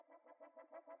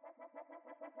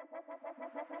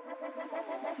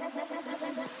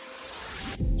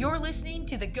You're listening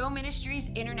to the Go Ministries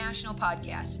International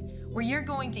Podcast, where you're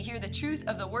going to hear the truth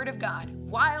of the Word of God,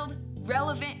 wild,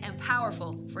 relevant, and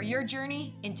powerful for your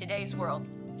journey in today's world.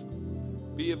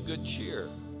 Be of good cheer,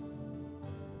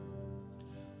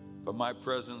 for my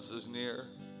presence is nearer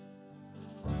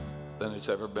than it's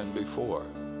ever been before.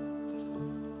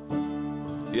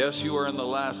 Yes, you are in the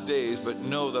last days, but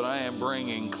know that I am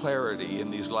bringing clarity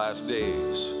in these last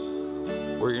days,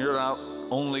 where you're not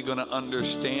only going to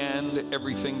understand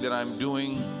everything that I'm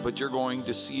doing, but you're going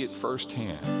to see it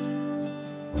firsthand.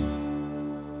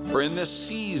 For in this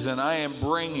season, I am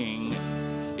bringing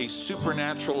a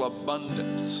supernatural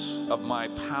abundance of my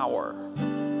power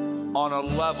on a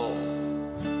level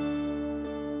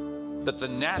that the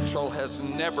natural has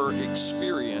never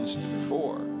experienced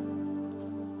before.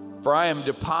 For I am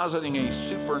depositing a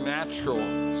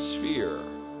supernatural sphere,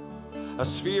 a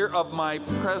sphere of my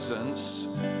presence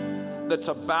that's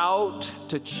about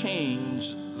to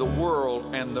change the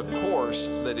world and the course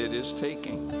that it is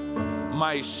taking.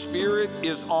 My spirit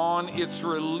is on its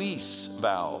release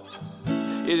valve.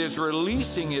 It is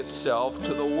releasing itself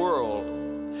to the world,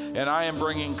 and I am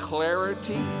bringing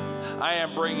clarity. I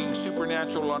am bringing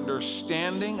supernatural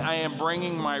understanding. I am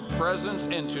bringing my presence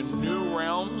into new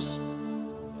realms.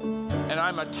 And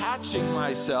I'm attaching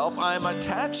myself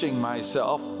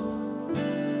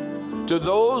to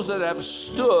those that have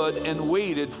stood and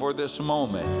waited for this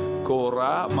moment.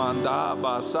 Kora manda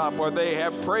basap, where they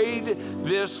have prayed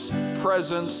this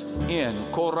presence in.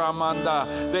 Kora manda,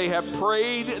 they have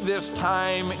prayed this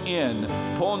time in.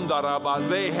 Pondaraba,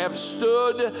 they have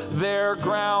stood their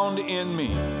ground in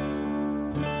me.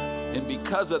 And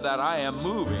because of that, I am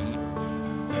moving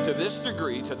to this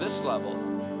degree, to this level.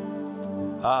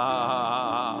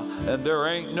 And there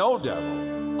ain't no devil.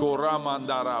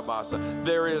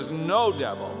 There is no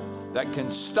devil that can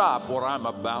stop what I'm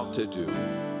about to do.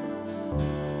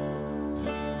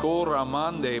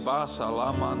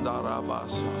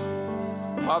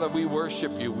 Father, we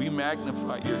worship you. We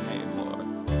magnify your name,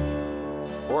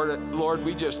 Lord. Lord,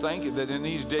 we just thank you that in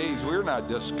these days we're not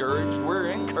discouraged, we're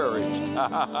encouraged.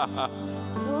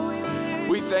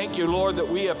 We thank you, Lord, that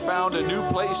we have found a new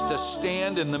place to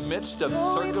stand in the midst of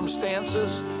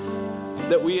circumstances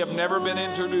that we have never been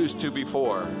introduced to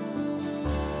before.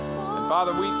 And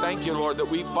Father, we thank you, Lord, that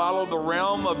we follow the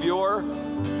realm of your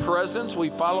presence. We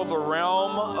follow the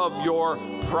realm of your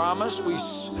promise.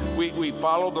 We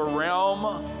follow the realm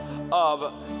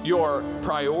of your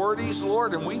priorities,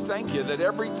 Lord, and we thank you that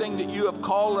everything that you have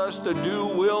called us to do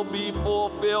will be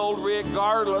fulfilled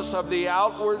regardless of the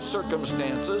outward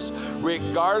circumstances,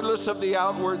 regardless of the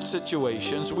outward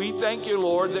situations. We thank you,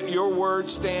 Lord, that your word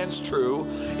stands true.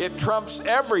 It trumps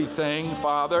everything,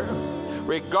 Father.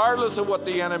 Regardless of what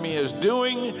the enemy is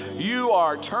doing, you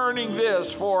are turning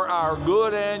this for our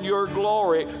good and your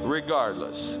glory,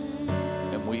 regardless.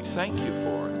 And we thank you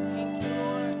for it.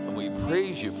 And we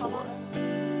praise you for it.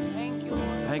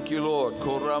 Thank you, Lord.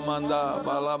 Koramanda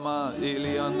balama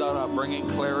iliandara, bringing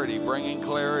clarity, bringing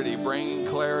clarity, bringing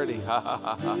clarity.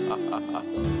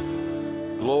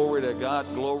 Glory to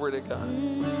God, glory to God.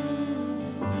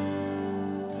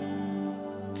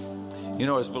 You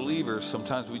know, as believers,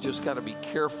 sometimes we just got to be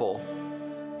careful.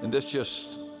 And this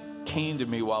just came to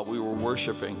me while we were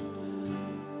worshiping,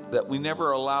 that we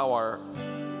never allow our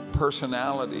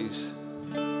personalities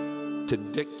to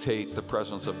dictate the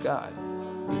presence of God.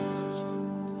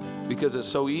 Because it's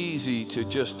so easy to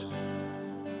just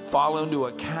fall into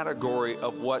a category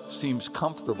of what seems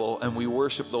comfortable, and we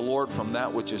worship the Lord from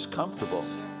that which is comfortable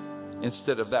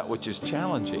instead of that which is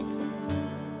challenging.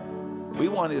 We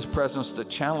want his presence to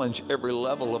challenge every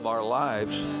level of our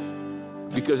lives,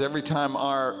 because every time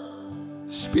our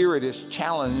spirit is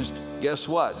challenged, guess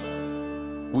what?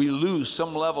 We lose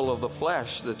some level of the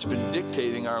flesh that's been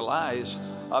dictating our lives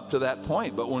up to that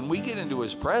point. But when we get into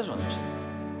his presence,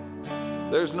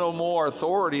 there's no more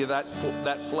authority that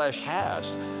flesh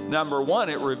has. Number one,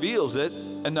 it reveals it.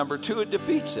 And number two, it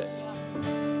defeats it.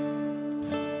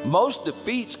 Most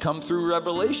defeats come through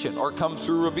revelation or come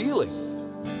through revealing.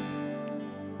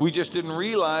 We just didn't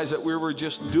realize that we were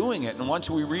just doing it. And once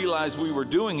we realized we were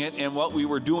doing it and what we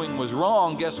were doing was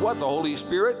wrong, guess what? The Holy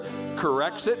Spirit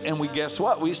corrects it, and guess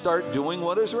what? We start doing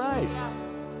what is right.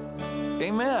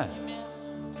 Amen.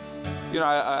 You know,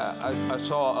 I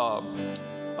saw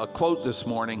a quote this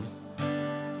morning,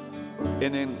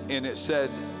 and it said,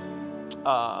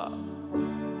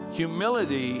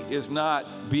 humility is not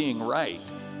being right.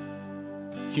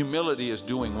 Humility is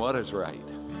doing what is right.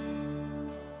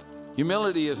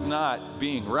 Humility is not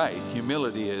being right.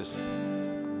 Humility is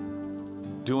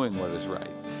doing what is right.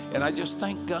 And I just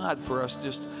thank God for us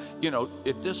just,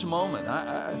 at this moment.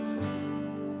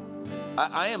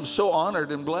 I am so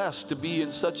honored and blessed to be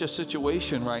in such a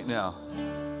situation right now.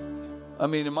 I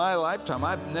mean, in my lifetime,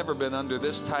 I've never been under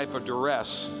this type of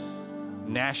duress,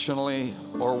 nationally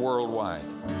or worldwide.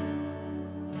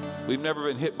 We've never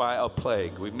been hit by a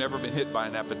plague. We've never been hit by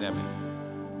an epidemic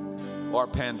or a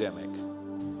pandemic.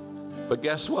 But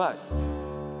guess what?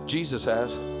 Jesus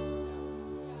has.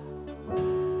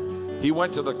 He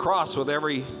went to the cross with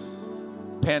every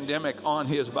pandemic on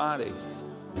his body.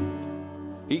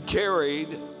 He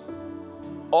carried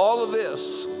all of this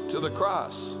to the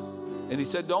cross. And he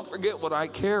said, don't forget what I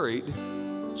carried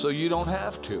so you don't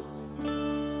have to.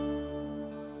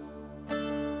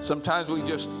 Sometimes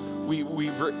we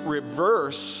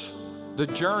reverse the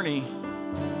journey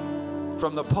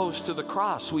from the post to the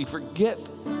cross. We forget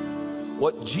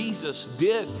what Jesus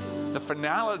did, the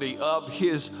finality of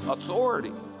his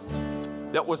authority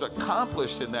that was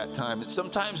accomplished in that time. And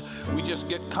sometimes we just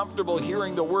get comfortable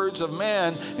hearing the words of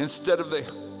man instead of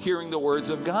hearing the words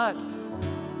of God.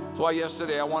 That's why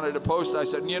yesterday I wanted to post, I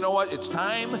said, you know what? It's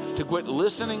time to quit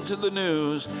listening to the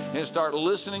news and start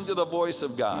listening to the voice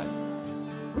of God.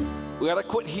 We got to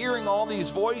quit hearing all these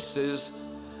voices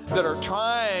that are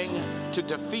trying to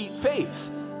defeat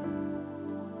faith.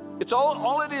 It's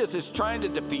all it is trying to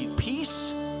defeat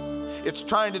peace. It's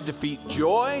trying to defeat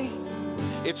joy.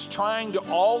 It's trying to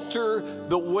alter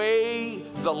the way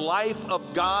the life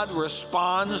of God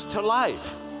responds to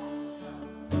life.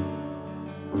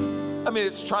 I mean,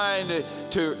 it's trying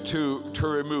to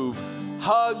remove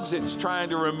hugs. It's trying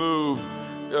to remove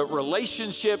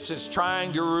relationships. It's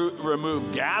trying to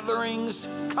remove gatherings.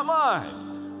 Come on.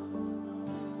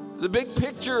 The big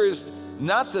picture is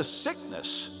not the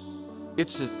sickness.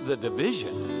 It's the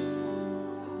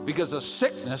division. Because the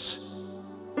sickness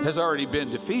has already been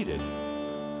defeated.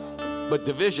 But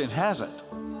division hasn't.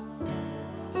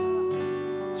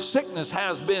 Sickness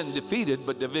has been defeated,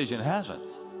 but division hasn't.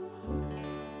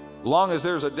 As long as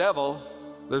there's a devil,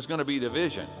 there's going to be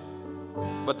division.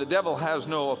 But the devil has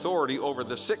no authority over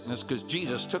the sickness because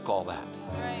Jesus took all that.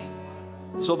 Right.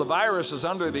 So the virus is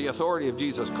under the authority of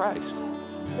Jesus Christ.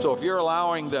 So if you're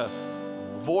allowing the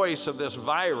voice of this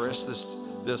virus,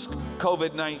 this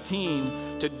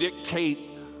COVID-19 to dictate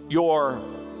your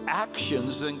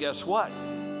actions, then guess what?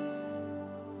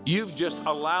 You've just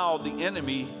allowed the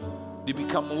enemy to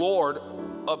become Lord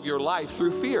of your life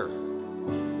through fear.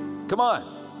 Come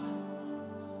on.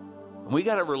 We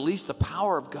got to release the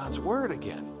power of God's word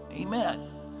again. Amen.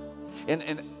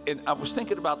 And I was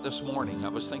thinking about this morning. I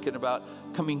was thinking about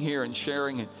coming here and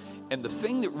sharing. And the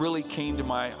thing that really came to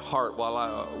my heart while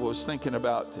I was thinking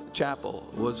about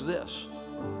chapel was this.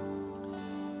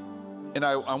 And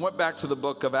I went back to the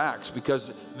book of Acts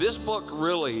because this book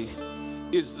really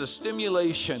is the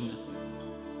stimulation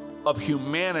of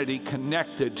humanity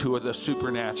connected to the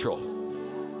supernatural.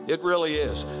 It really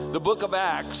is. The book of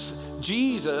Acts,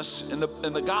 Jesus in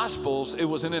the Gospels, it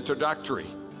was an introductory.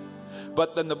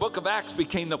 But then the book of Acts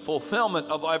became the fulfillment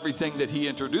of everything that he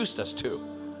introduced us to.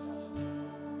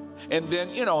 And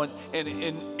then, you know,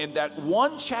 in that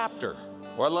one chapter,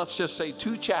 or let's just say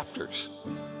 2 chapters,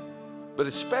 but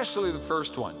especially the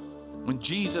first one, when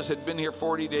Jesus had been here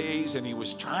 40 days and he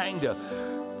was trying to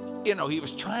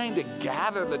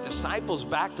gather the disciples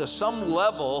back to some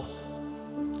level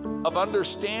of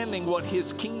understanding what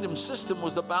his kingdom system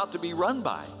was about to be run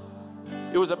by.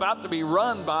 It was about to be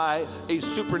run by a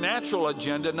supernatural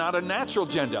agenda, not a natural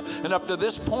agenda. And up to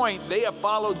this point, they have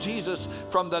followed Jesus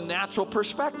from the natural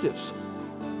perspectives,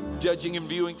 judging and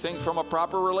viewing things from a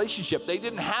proper relationship. They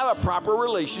didn't have a proper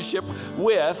relationship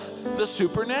with the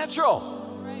supernatural.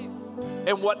 Right.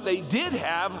 And what they did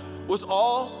have was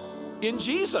all in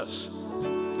Jesus.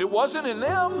 It wasn't in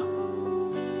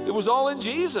them. It was all in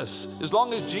Jesus. As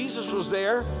long as Jesus was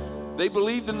there, they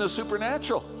believed in the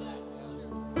supernatural.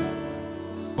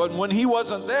 But when he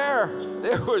wasn't there,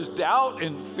 there was doubt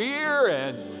and fear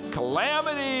and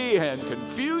calamity and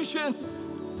confusion.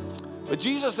 But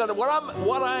Jesus said,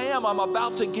 what I am, I'm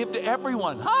about to give to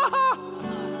everyone. Ha ha!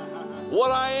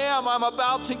 What I am, I'm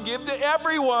about to give to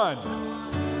everyone.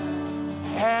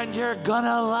 And you're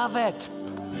gonna love it.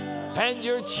 And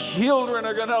your children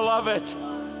are gonna love it.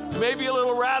 Maybe a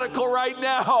little radical right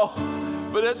now,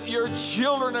 but your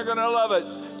children are gonna love it.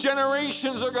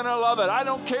 Generations are gonna love it. I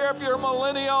don't care if you're a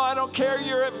millennial. I don't care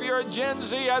if you're a Gen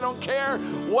Z. I don't care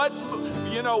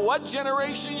what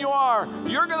generation you are.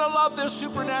 You're gonna love this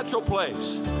supernatural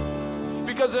place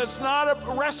because it's not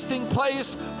a resting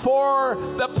place for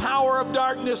the power of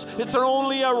darkness. It's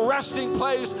only a resting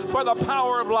place for the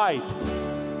power of light.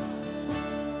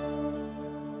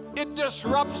 It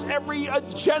disrupts every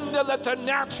agenda that the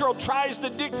natural tries to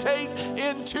dictate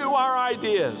into our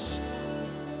ideas.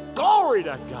 Glory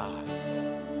to God.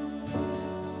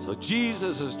 So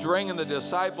Jesus is bringing the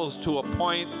disciples to a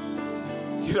point,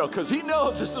 because he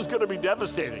knows this is going to be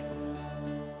devastating.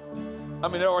 I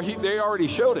mean, they already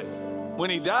showed it. When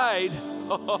he died,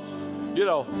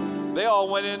 they all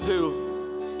went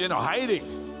into, hiding.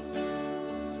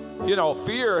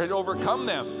 Fear had overcome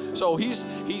them. So he's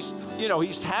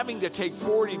having to take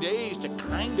 40 days to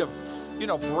kind of,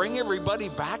 bring everybody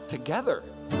back together.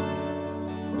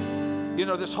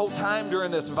 This whole time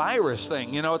during this virus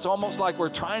thing, it's almost like we're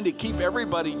trying to keep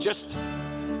everybody just,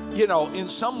 in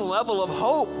some level of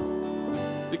hope.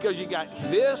 Because you got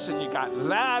this and you got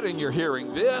that and you're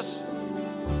hearing this.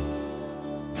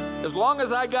 As long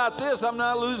as I got this, I'm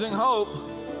not losing hope.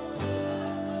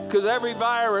 Because every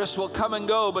virus will come and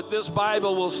go, but this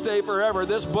Bible will stay forever.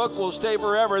 This book will stay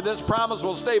forever. This promise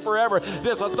will stay forever.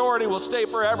 This authority will stay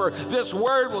forever. This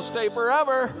word will stay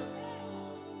forever.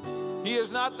 He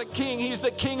is not the king. He's the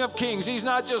King of kings. He's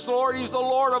not just Lord. He's the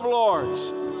Lord of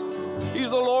lords. He's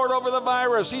the Lord over the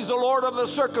virus. He's the Lord of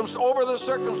over the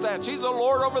circumstance. He's the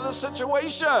Lord over the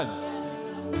situation.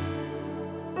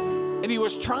 And he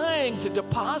was trying to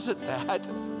deposit that.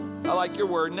 I like your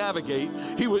word, navigate.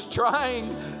 He was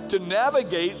trying to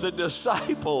navigate the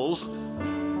disciples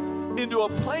into a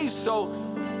place so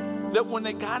that when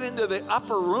they got into the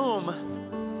upper room,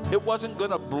 it wasn't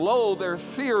going to blow their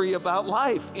theory about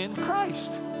life in Christ.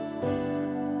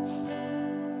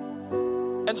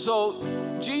 And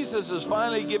so Jesus is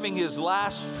finally giving his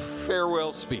last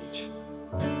farewell speech.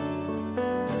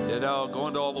 Go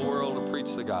into all the world and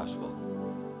preach the gospel.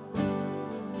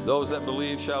 Those that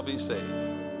believe shall be saved.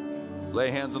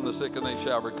 Lay hands on the sick and they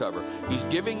shall recover. He's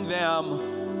giving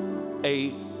them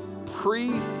a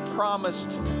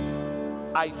pre-promised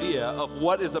idea of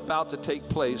what is about to take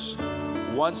place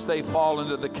once they fall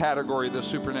into the category of the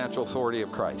supernatural authority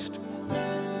of Christ.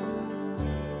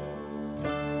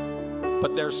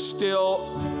 But they're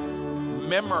still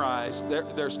memorized.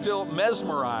 They're still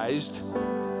mesmerized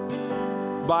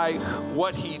by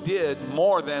what he did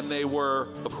more than they were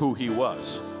of who he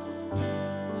was.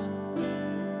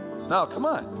 Now, come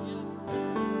on.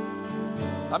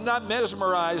 I'm not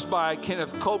mesmerized by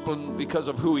Kenneth Copeland because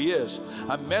of who he is.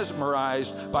 I'm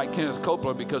mesmerized by Kenneth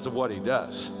Copeland because of what he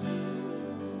does.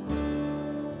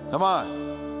 Come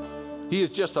on. He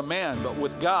is just a man, but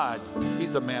with God,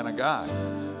 he's a man of God.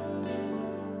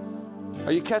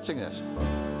 Are you catching this?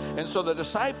 And so the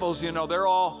disciples, they're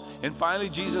all, and finally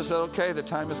Jesus said, okay, the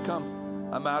time has come.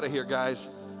 I'm out of here, guys.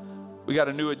 We got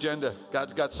a new agenda.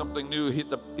 God's got something new.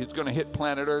 It's going to hit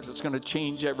planet Earth. It's going to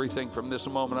change everything from this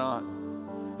moment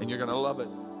on. And you're going to love it.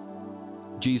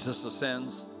 Jesus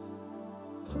ascends.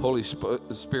 Holy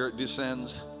Spirit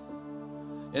descends.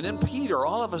 And then Peter,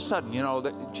 all of a sudden,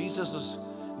 that Jesus is,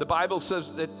 the Bible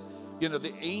says that,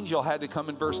 the angel had to come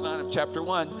in verse 9 of chapter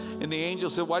 1. And the angel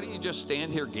said, why don't you just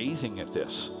stand here gazing at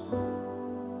this?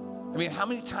 I mean, how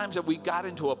many times have we got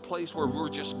into a place where we're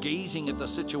just gazing at the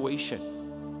situation?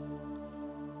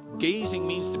 Gazing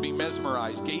means to be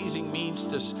mesmerized. Gazing means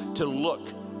to look,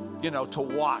 to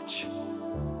watch.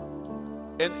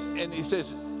 And he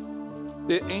says,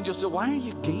 the angel said, why are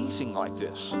you gazing like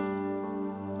this? I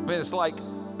mean, it's like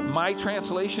my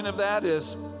translation of that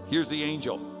is, here's the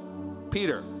angel.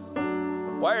 Peter,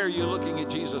 why are you looking at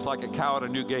Jesus like a cow at a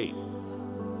new gate?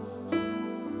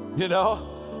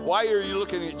 Why are you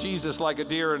looking at Jesus like a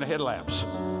deer in the headlamps?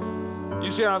 You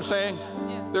see what I'm saying?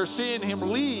 Yeah. They're seeing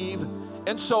him leave.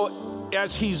 And so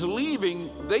as he's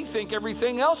leaving, they think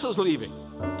everything else is leaving.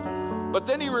 But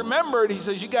then he remembered, he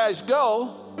says, you guys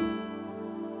go.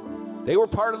 They were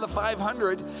part of the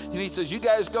 500. And he says, you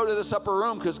guys go to this upper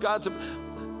room because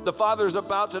the Father's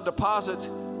about to deposit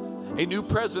a new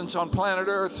presence on planet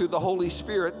Earth through the Holy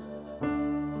Spirit,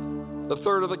 the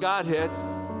third of the Godhead.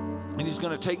 And he's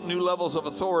going to take new levels of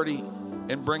authority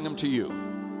and bring them to you.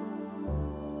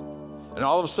 And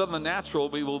all of a sudden, the natural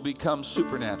will become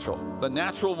supernatural. The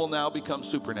natural will now become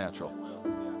supernatural.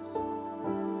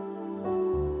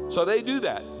 So they do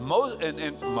that.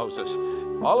 Moses.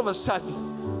 All of a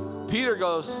sudden, Peter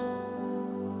goes,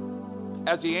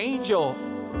 as the angels,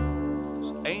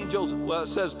 well, it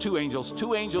says two angels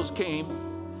came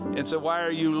and said, why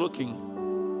are you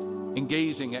looking and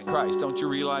gazing at Christ? Don't you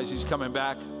realize he's coming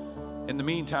back? In the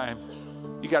meantime,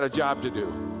 you got a job to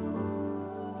do.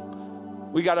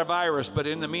 We got a virus, but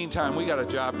in the meantime, we got a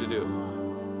job to do.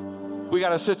 We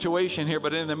got a situation here,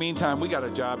 but in the meantime, we got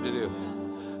a job to do.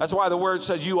 That's why the word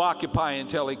says you occupy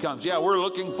until he comes. Yeah, we're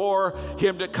looking for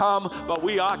him to come, but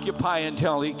we occupy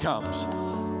until he comes.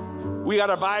 We got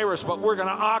a virus, but we're going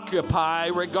to occupy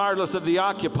regardless of the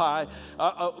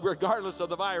regardless of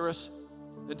the virus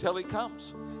until he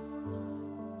comes.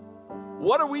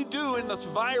 What do we do in this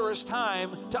virus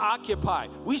time to occupy?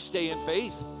 We stay in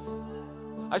faith.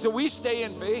 I said, we stay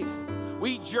in faith.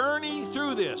 We journey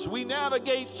through this. We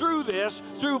navigate through this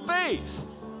through faith.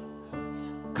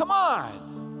 Come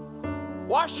on.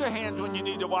 Wash your hands when you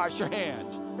need to wash your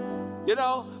hands. You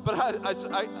know, but I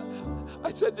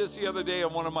said this the other day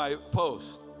on one of my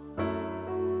posts.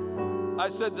 I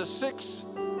said the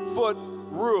 6-foot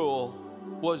rule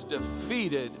was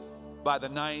defeated by the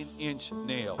 9-inch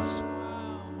nails.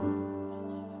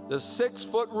 The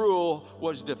 6-foot rule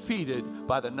was defeated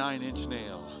by the 9-inch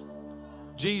nails.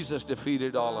 Jesus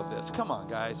defeated all of this. Come on,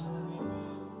 guys.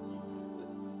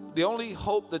 The only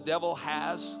hope the devil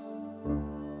has,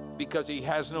 because he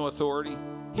has no authority,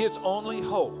 his only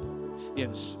hope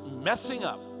in messing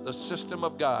up the system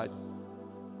of God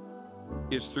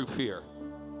is through fear.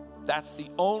 That's the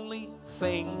only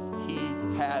thing he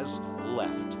has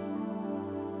left.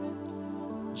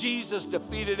 Jesus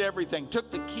defeated everything, took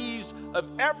the keys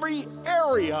of every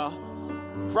area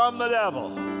from the devil.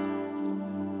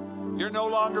 You're no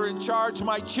longer in charge,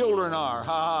 my children are. Ha,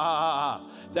 ha, ha, ha.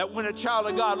 That when a child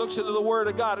of God looks into the Word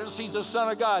of God and sees the Son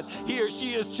of God, he or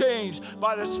she is changed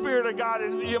by the Spirit of God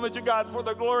into the image of God for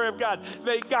the glory of God.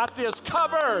 They got this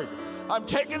covered. I'm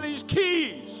taking these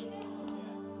keys.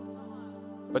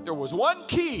 But there was one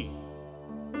key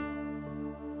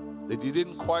that he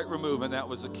didn't quite remove, and that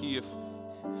was the key of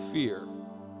fear.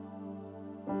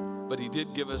 But he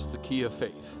did give us the key of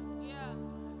faith. Yeah.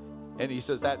 And he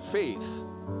says that faith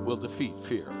will defeat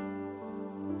fear.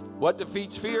 What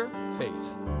defeats fear?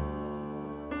 Faith.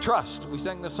 Trust. We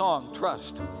sang the song,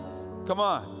 Trust. Come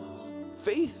on.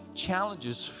 Faith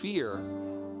challenges fear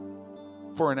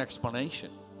for an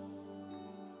explanation.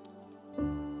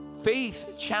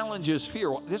 Faith challenges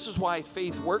fear. This is why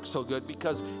faith works so good,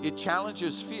 because it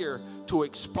challenges fear to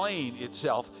explain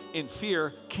itself, and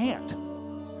fear can't.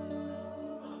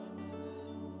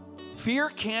 Fear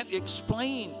can't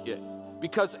explain it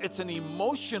because it's an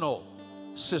emotional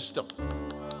system.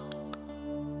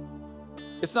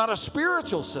 It's not a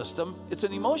spiritual system, it's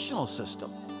an emotional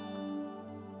system.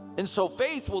 And so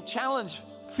faith will challenge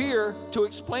fear to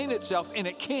explain itself, and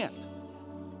it can't.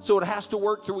 So it has to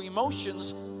work through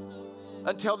emotions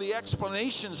until the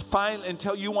explanations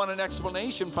until you want an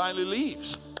explanation finally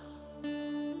leaves.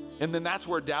 And then that's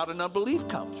where doubt and unbelief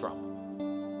comes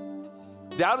from.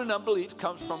 Doubt and unbelief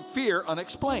comes from fear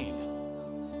unexplained.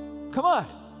 Come on.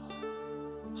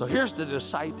 So here's the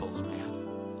disciples,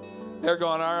 man. They're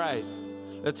going, all right,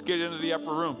 let's get into the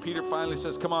upper room. Peter finally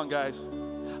says, come on, guys.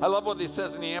 I love what it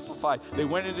says in the Amplified. They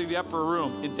went into the upper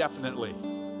room indefinitely.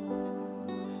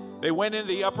 They went into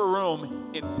the upper room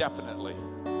indefinitely.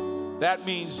 That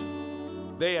means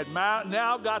they had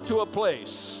now got to a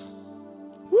place,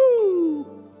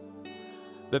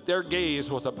 that their gaze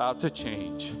was about to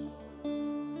change.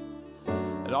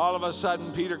 And all of a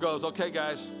sudden, Peter goes, okay,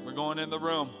 guys, we're going in the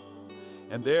room.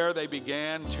 And there they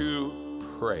began to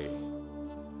pray.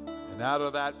 And out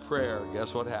of that prayer,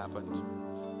 guess what happened?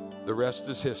 The rest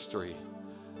is history.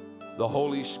 The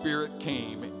Holy Spirit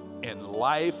came, and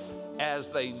life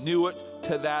as they knew it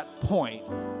to that point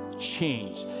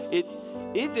changed. It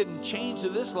didn't change to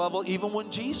this level even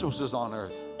when Jesus was on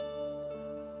earth.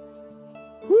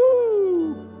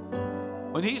 Woo!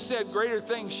 When he said, greater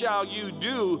things shall you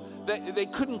do, they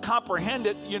couldn't comprehend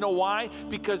it. You know why?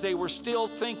 Because they were still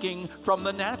thinking from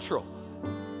the natural.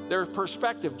 Their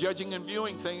perspective, judging and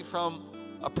viewing things from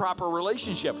a proper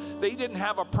relationship. They didn't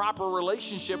have a proper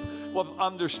relationship with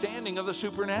understanding of the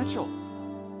supernatural.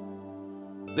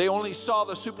 They only saw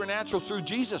the supernatural through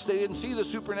Jesus. They didn't see the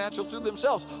supernatural through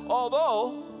themselves.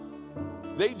 Although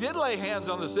they did lay hands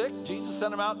on the sick. Jesus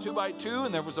sent them out 2 by 2,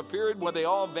 and there was a period where they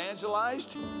all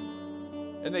evangelized.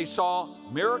 And they saw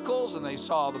miracles, and they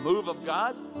saw the move of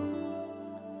God.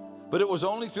 But it was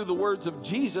only through the words of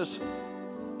Jesus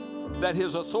that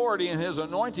his authority and his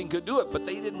anointing could do it. But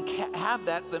they didn't have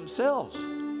that themselves.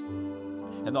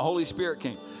 And the Holy Spirit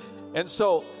came. And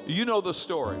so, you know the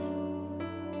story.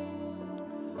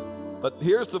 But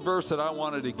here's the verse that I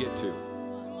wanted to get to.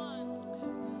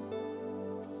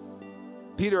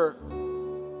 Peter,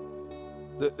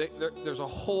 there's a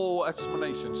whole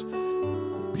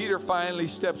explanation. Peter finally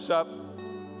steps up,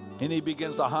 and he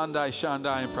begins to Handai,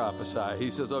 Shandai, and prophesy. He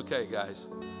says, okay, guys.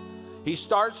 He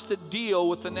starts to deal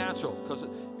with the natural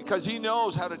because he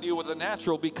knows how to deal with the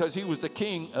natural, because he was the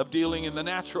king of dealing in the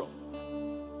natural.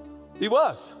 He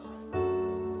was.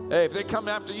 Hey, if they come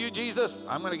after you, Jesus,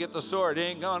 I'm going to get the sword. He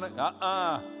ain't going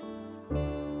to.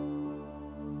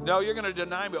 No, you're going to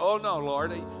deny me. Oh, no,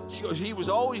 Lord. He was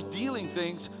always dealing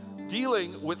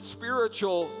with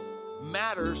spiritual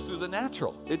matters through the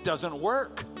natural. It doesn't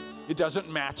work. It doesn't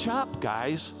match up,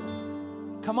 guys.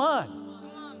 Come on.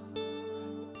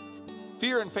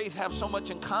 Fear and faith have so much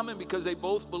in common because they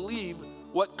both believe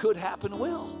what could happen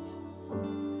will.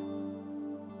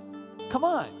 Come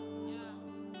on.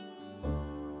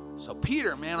 So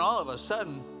Peter, man, all of a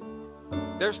sudden,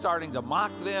 they're starting to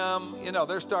mock them.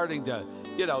 They're starting to,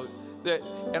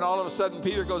 and all of a sudden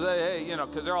Peter goes, hey,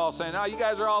 because they're all saying, you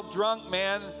guys are all drunk,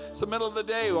 man. It's the middle of the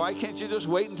day. Why can't you just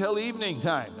wait until evening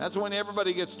time? That's when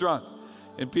everybody gets drunk.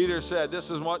 And Peter said, this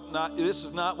is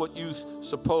not what you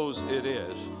suppose it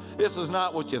is. This is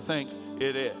not what you think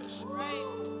it is. Right.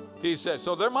 He said,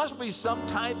 so there must be some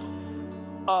type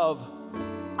of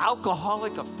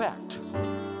alcoholic effect.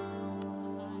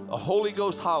 A Holy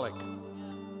Ghost holic.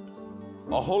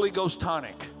 A Holy Ghost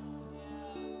tonic.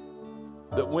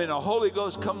 That when a Holy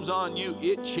Ghost comes on you,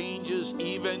 it changes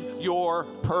even your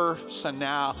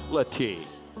personality.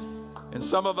 And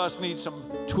some of us need some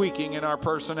tweaking in our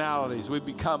personalities. We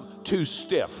become too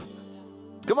stiff.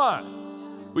 Come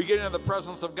on. We get into the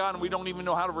presence of God and we don't even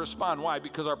know how to respond. Why?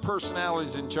 Because our personality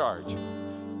is in charge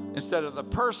instead of the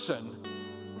person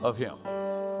of Him.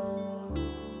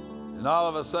 And all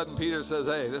of a sudden Peter says,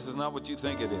 hey, this is not what you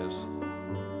think it is.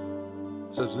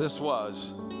 He says this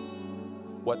was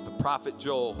what the prophet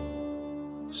Joel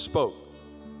spoke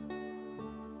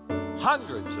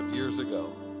hundreds of years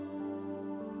ago.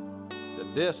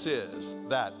 That this is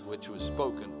that which was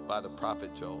spoken by the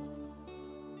prophet Joel.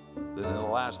 That in the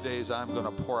last days I'm going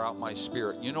to pour out my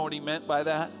Spirit. You know what he meant by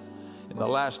that? In the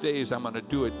last days I'm going to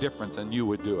do it different than you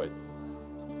would do it.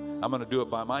 I'm going to do it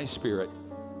by my Spirit,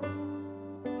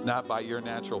 not by your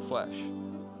natural flesh.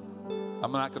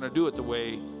 I'm not going to do it the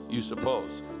way you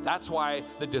suppose. That's why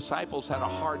the disciples had a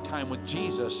hard time with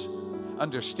Jesus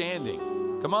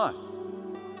understanding. Come on.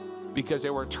 Because they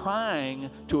were trying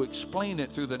to explain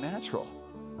it through the natural.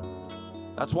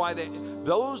 That's why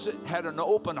those that had an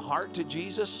open heart to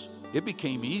Jesus, it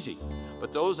became easy.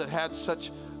 But those that had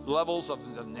such levels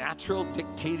of the natural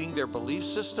dictating their belief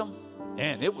system,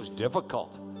 man, it was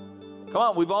difficult. Come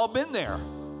on, we've all been there.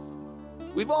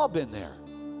 We've all been there.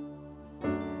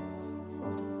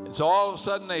 And so all of a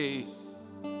sudden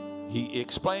he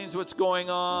explains what's going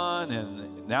on,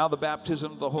 and now the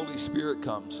baptism of the Holy Spirit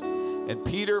comes. And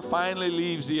Peter finally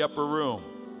leaves the upper room.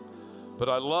 But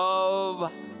I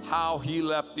love how he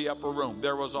left the upper room.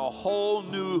 There was a whole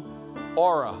new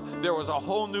aura. There was a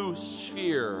whole new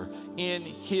sphere in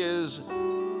his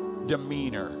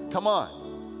demeanor. Come on.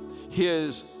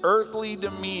 His earthly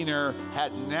demeanor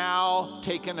had now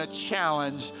taken a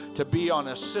challenge to be on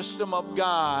a system of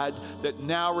God that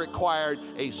now required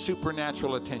a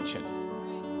supernatural attention.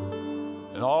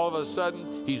 And all of a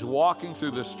sudden, he's walking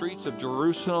through the streets of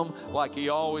Jerusalem like he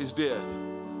always did.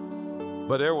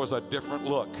 But there was a different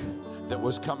look that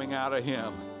was coming out of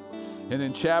him. And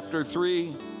in chapter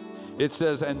 3, it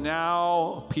says, and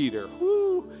now Peter.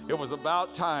 Woo! It was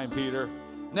about time, Peter.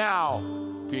 Now,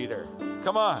 Peter.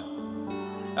 Come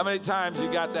on. How many times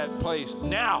you got that place?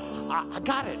 Now. I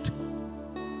got it.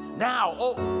 Now.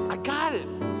 Oh, I got it.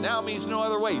 Now means no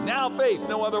other way. Now faith,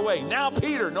 no other way. Now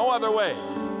Peter, no other way.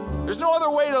 There's no other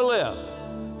way to live.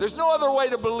 There's no other way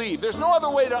to believe. There's no other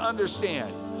way to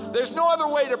understand. There's no other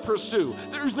way to pursue.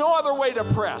 There's no other way to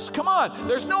press. Come on.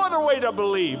 There's no other way to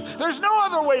believe. There's no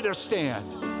other way to stand.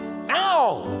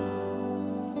 Now.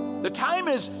 The time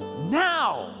is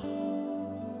now.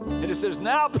 And it says,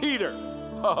 now Peter.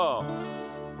 Oh.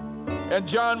 And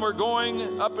John, we're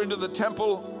going up into the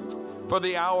temple for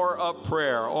the hour of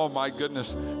prayer. Oh my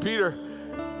goodness. Peter,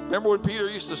 remember when Peter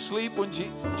used to sleep when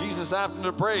Jesus asked him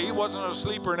to pray? He wasn't a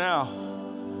sleeper now.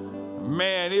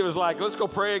 Man, he was like, let's go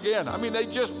pray again. I mean,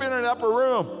 they'd just been in an upper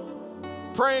room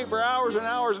praying for hours and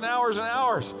hours and hours and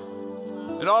hours.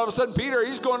 And all of a sudden, Peter,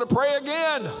 he's going to pray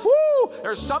again. Woo!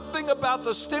 There's something about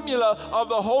the stimula of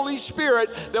the Holy Spirit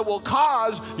that will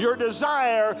cause your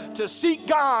desire to seek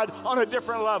God on a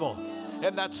different level.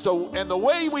 And the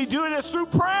way we do it is through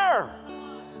prayer.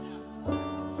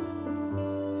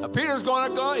 Now, Peter's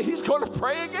he's going to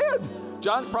pray again.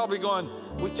 John's probably going,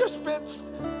 we just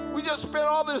spent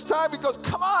all this time. He goes,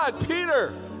 come on,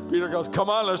 Peter. Peter goes, come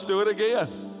on, let's do it again.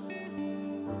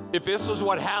 If this was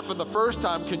what happened the first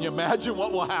time, can you imagine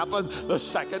what will happen the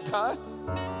second time?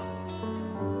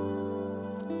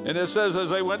 And it says, as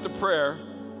they went to prayer,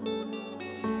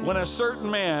 when a certain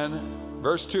man,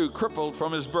 verse 2, crippled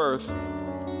from his birth,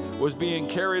 was being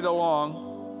carried along,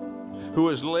 who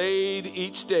was laid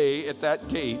each day at that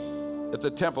gate at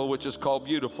the temple, which is called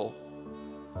Beautiful,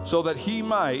 so that he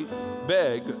might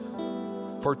beg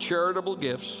for charitable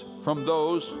gifts from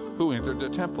those who entered the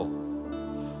temple.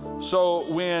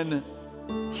 So when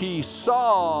he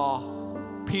saw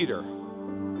Peter,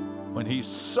 when he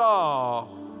saw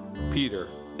Peter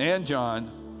and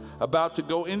John about to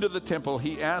go into the temple,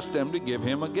 he asked them to give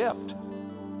him a gift.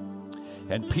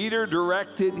 And Peter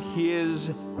directed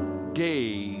his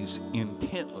gaze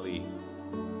intently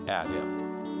at him.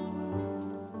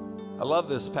 I love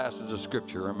this passage of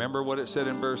Scripture. Remember what it said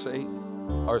in verse 9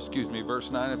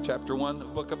 of chapter 1 of the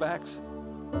book of Acts?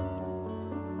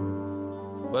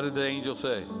 What did the angel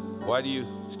say? Why do you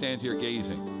stand here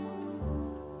gazing?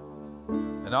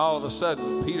 And all of a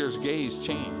sudden, Peter's gaze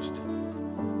changed.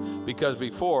 Because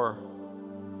before,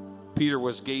 Peter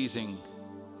was gazing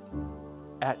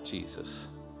at Jesus.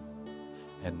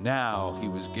 And now he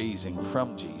was gazing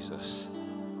from Jesus.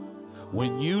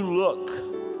 When you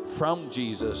look from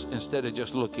Jesus instead of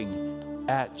just looking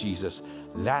at Jesus,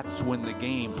 that's when the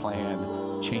game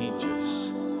plan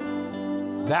changes.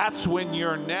 That's when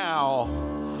your now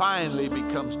finally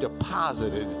becomes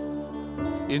deposited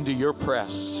into your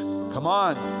press. Come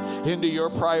on, into your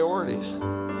priorities.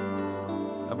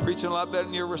 I'm preaching a lot better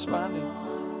than you're responding.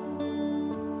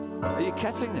 Are you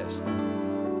catching this?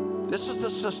 This is the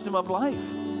system of life.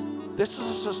 This is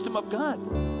the system of God.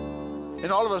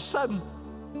 And all of a sudden,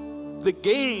 the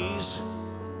gaze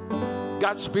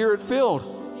got spirit-filled.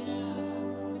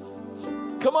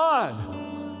 Come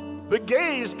on. The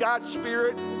gaze got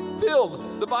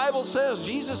spirit-filled. The Bible says,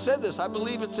 Jesus said this, I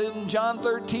believe it's in John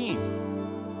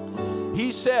 13.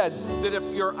 He said that if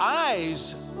your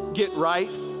eyes get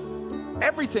right,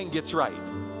 everything gets right.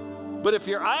 But if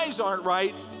your eyes aren't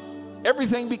right,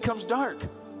 everything becomes dark.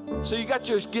 So you got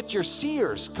to get your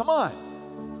seers. Come on.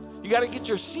 You got to get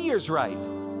your seers right.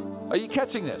 Are you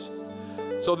catching this?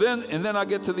 So then I'll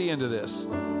get to the end of this.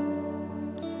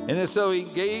 And so he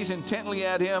gazed intently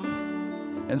at him,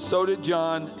 and so did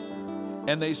John.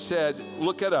 And they said,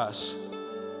 look at us.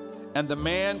 And the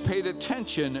man paid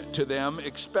attention to them,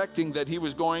 expecting that he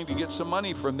was going to get some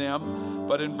money from them.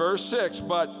 But in verse 6,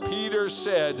 but Peter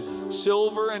said,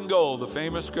 silver and gold, the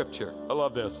famous scripture. I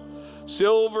love this.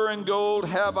 Silver and gold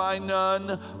have I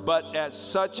none, but as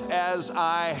such as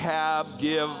I have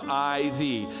give I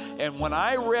thee. And when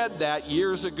I read that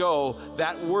years ago,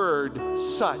 that word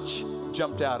such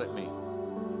jumped out at me.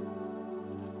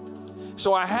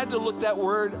 So I had to look that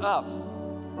word up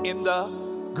in the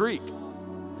Greek.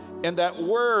 And that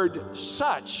word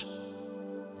such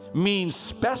means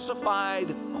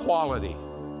specified quality.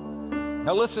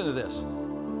 Now listen to this.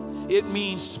 It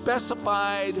means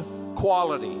specified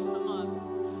quality.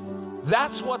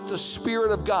 That's what the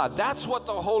Spirit of God, that's what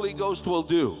the Holy Ghost will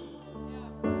do.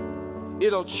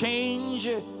 It'll change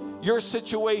your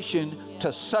situation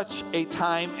to such a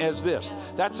time as this.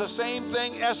 That's the same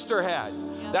thing Esther had.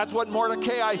 That's what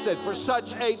Mordecai said, for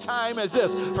such a time as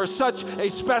this, for such a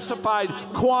specified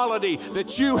quality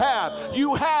that you have.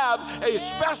 You have a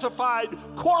specified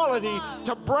quality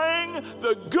to bring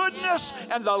the goodness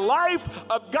and the life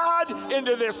of God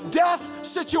into this death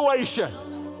situation.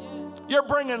 You're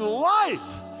bringing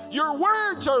life. Your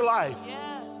words are life.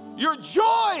 Yes. Your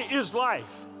joy is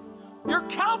life. Your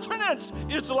countenance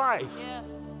is life.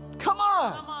 Yes. Come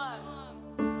on. Come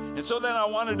on. And so then I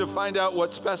wanted to find out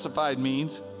what specified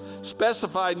means.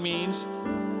 Specified means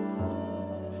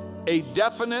a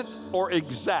definite or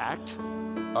exact.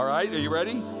 All right, are you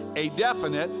ready? A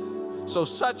definite. So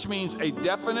such means a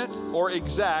definite or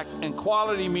exact, and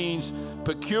quality means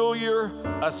peculiar,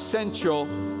 essential,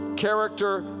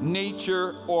 character,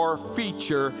 nature, or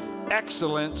feature,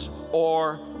 excellence,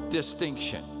 or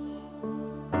distinction.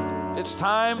 It's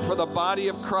time for the body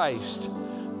of Christ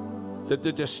that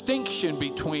the distinction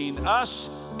between us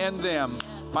and them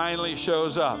finally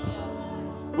shows up.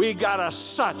 We got a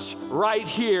such right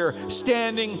here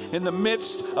standing in the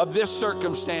midst of this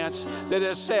circumstance that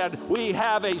has said we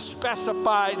have a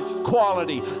specified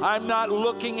quality. I'm not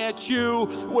looking at you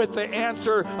with the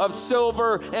answer of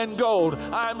silver and gold.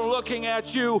 I'm looking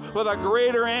at you with a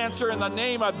greater answer in the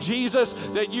name of Jesus,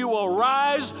 that you will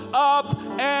rise up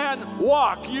and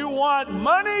walk. You want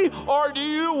money or do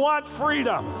you want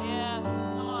freedom? Yes.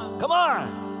 Come on. Come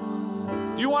on.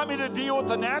 You want me to deal with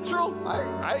the natural?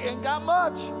 I ain't got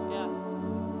much. Yeah.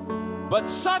 But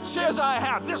such as I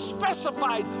have, this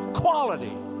specified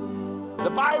quality. The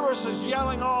virus is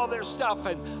yelling all their stuff,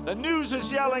 and the news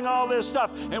is yelling all this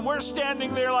stuff, and we're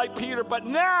standing there like Peter, but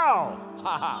now,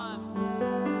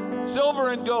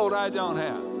 silver and gold I don't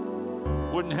have.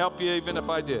 Wouldn't help you even if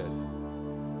I did.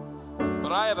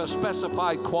 But I have a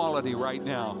specified quality right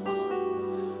now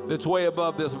that's way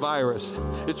above this virus.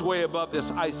 It's way above this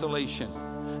isolation.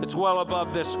 It's well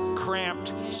above this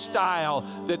cramped style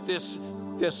that this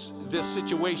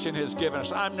situation has given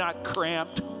us. I'm not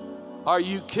cramped. Are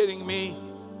you kidding me?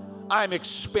 I'm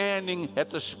expanding at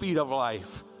the speed of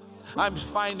life. I'm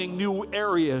finding new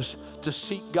areas to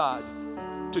seek God,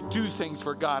 to do things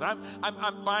for God.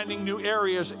 I'm finding new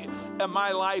areas in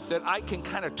my life that I can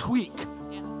kind of tweak,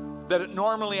 that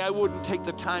normally I wouldn't take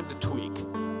the time to tweak.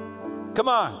 Come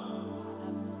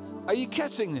on. Are you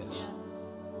catching this?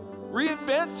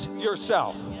 Reinvent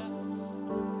yourself.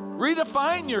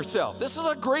 Redefine yourself. This is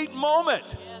a great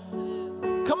moment.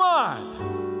 Come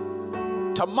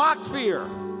on. To mock fear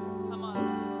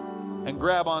and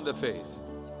grab onto faith.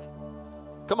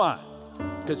 Come on.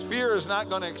 Because fear is not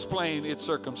going to explain its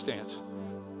circumstance,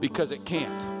 because it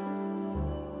can't.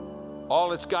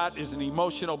 All it's got is an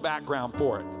emotional background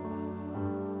for it.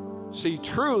 See,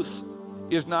 truth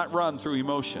is not run through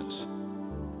emotions.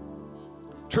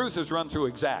 Truth is run through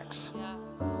exacts.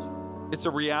 It's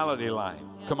a reality line.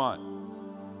 Come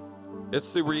on.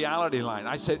 It's the reality line.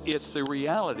 I said it's the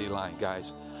reality line,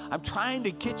 guys. I'm trying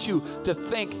to get you to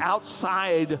think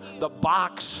outside the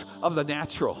box of the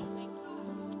natural.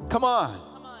 Come on.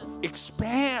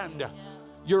 Expand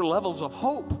your levels of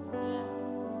hope.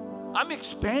 I'm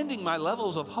expanding my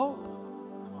levels of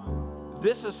hope.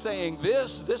 This is saying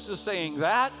this is saying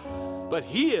that, but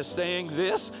he is saying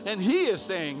this, and he is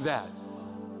saying that.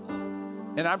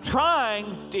 And I'm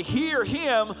trying to hear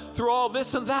him through all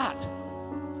this and that.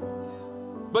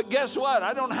 But guess what?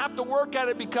 I don't have to work at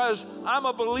it, because I'm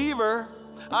a believer,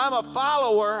 I'm a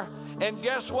follower, and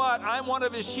guess what? I'm one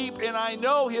of his sheep, and I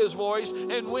know his voice,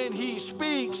 and when he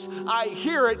speaks, I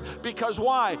hear it, because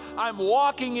why? I'm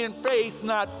walking in faith,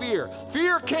 not fear.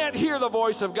 Fear can't hear the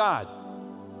voice of God.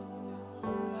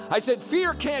 I said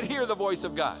fear can't hear the voice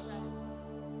of God.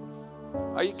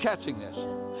 Are you catching this?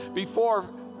 Before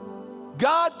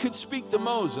God could speak to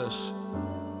Moses,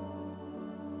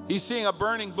 he's seeing a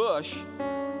burning bush,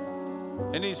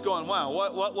 and he's going, wow,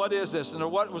 what is this?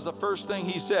 And what was the first thing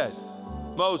he said?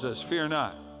 Moses, fear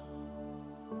not.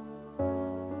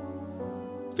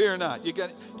 Fear not.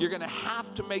 You're going to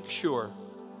have to make sure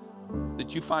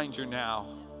that you find your now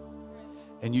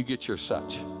and you get your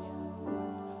such.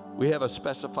 We have a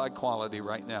specified quality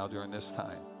right now during this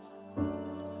time.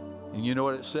 And you know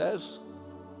what it says?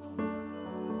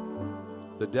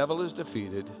 The devil is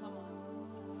defeated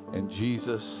and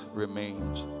Jesus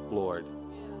remains Lord.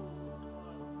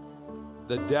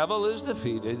 The devil is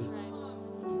defeated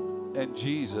and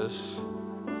Jesus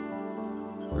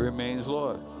remains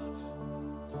Lord.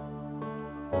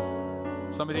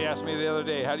 Somebody asked me the other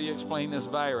day, how do you explain this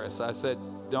virus? I said,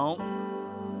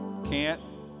 don't, can't,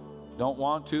 don't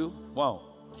want to, won't.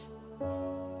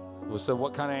 Well, so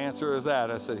what kind of answer is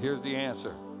that? I said, here's the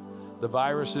answer. The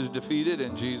virus is defeated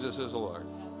and Jesus is Lord.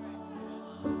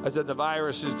 I said, the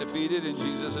virus is defeated and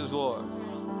Jesus is Lord.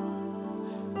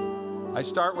 I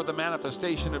start with the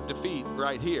manifestation of defeat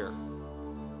right here,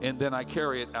 and then I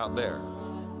carry it out there.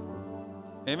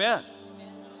 Amen.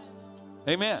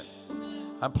 Amen.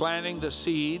 I'm planting the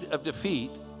seed of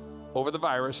defeat over the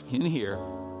virus in here,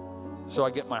 so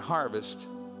I get my harvest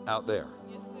out there.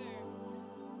 Yes, sir.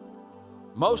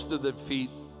 Most of the defeat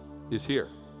is here.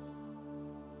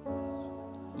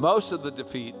 Most of the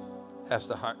defeat has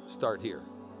to start here.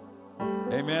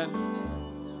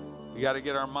 Amen. We got to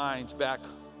get our minds back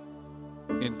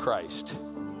in Christ,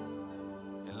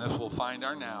 and this will find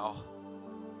our now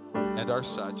and our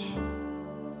such,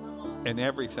 and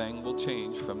everything will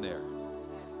change from there.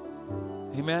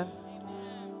 Amen.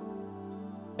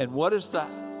 And what is the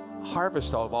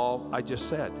harvest of all I just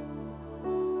said?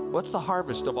 What's the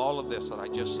harvest of all of this that I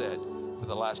just said for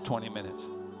the last 20 minutes?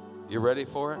 You ready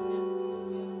for it?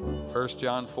 1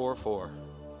 John 4:4.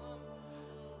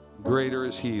 Greater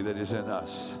is he that is in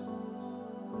us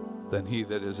than he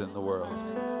that is in the world.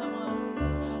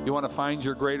 You want to find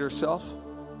your greater self?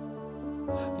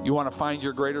 You want to find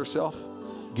your greater self?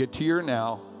 Get to your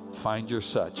now, find your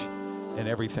such, and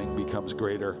everything becomes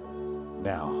greater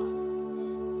now.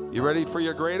 You ready for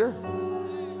your greater?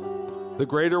 The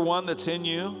greater one that's in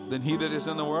you than he that is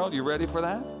in the world. You ready for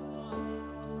that?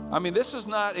 I mean, this is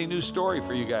not a new story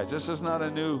for you guys. This is not a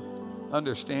new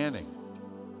understanding.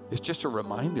 It's just a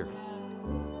reminder.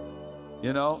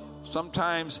 You know,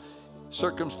 sometimes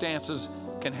circumstances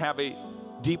can have a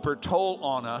deeper toll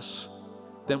on us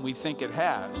than we think it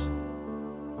has.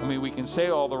 I mean, we can say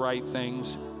all the right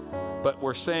things, but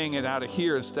we're saying it out of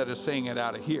here instead of saying it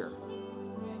out of here.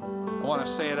 I want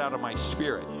to say it out of my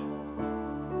spirit,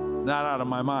 not out of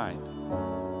my mind.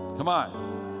 Come on.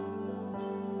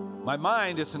 My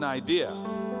mind, it's an idea.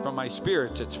 From my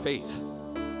spirit, it's faith.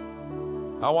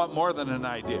 I want more than an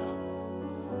idea.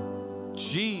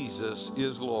 Jesus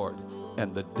is Lord,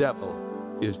 and the devil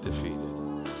is defeated.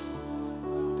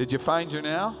 Did you find your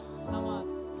now?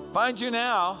 Find your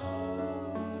now.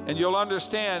 and you'll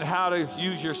understand how to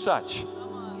use your such.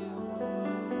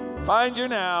 Find your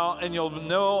now, and you'll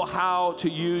know how to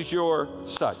use your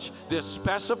such. This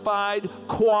specified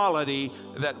quality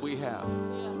that we have.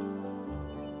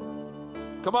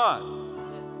 Come on.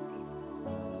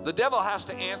 The devil has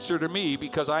to answer to me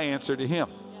because I answer to him.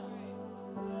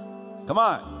 Come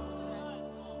on.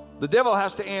 The devil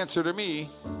has to answer to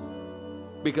me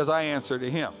because I answer to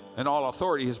him. And all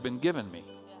authority has been given me.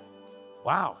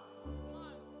 Wow.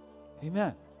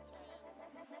 Amen.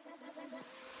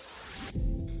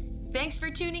 Thanks for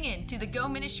tuning in to the Go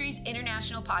Ministries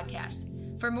International Podcast.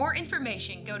 For more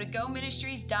information, go to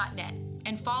goministries.net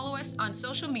and follow us on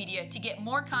social media to get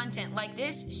more content like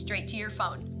this straight to your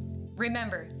phone.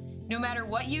 Remember, no matter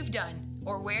what you've done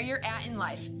or where you're at in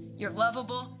life, you're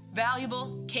lovable,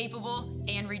 valuable, capable,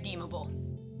 and redeemable.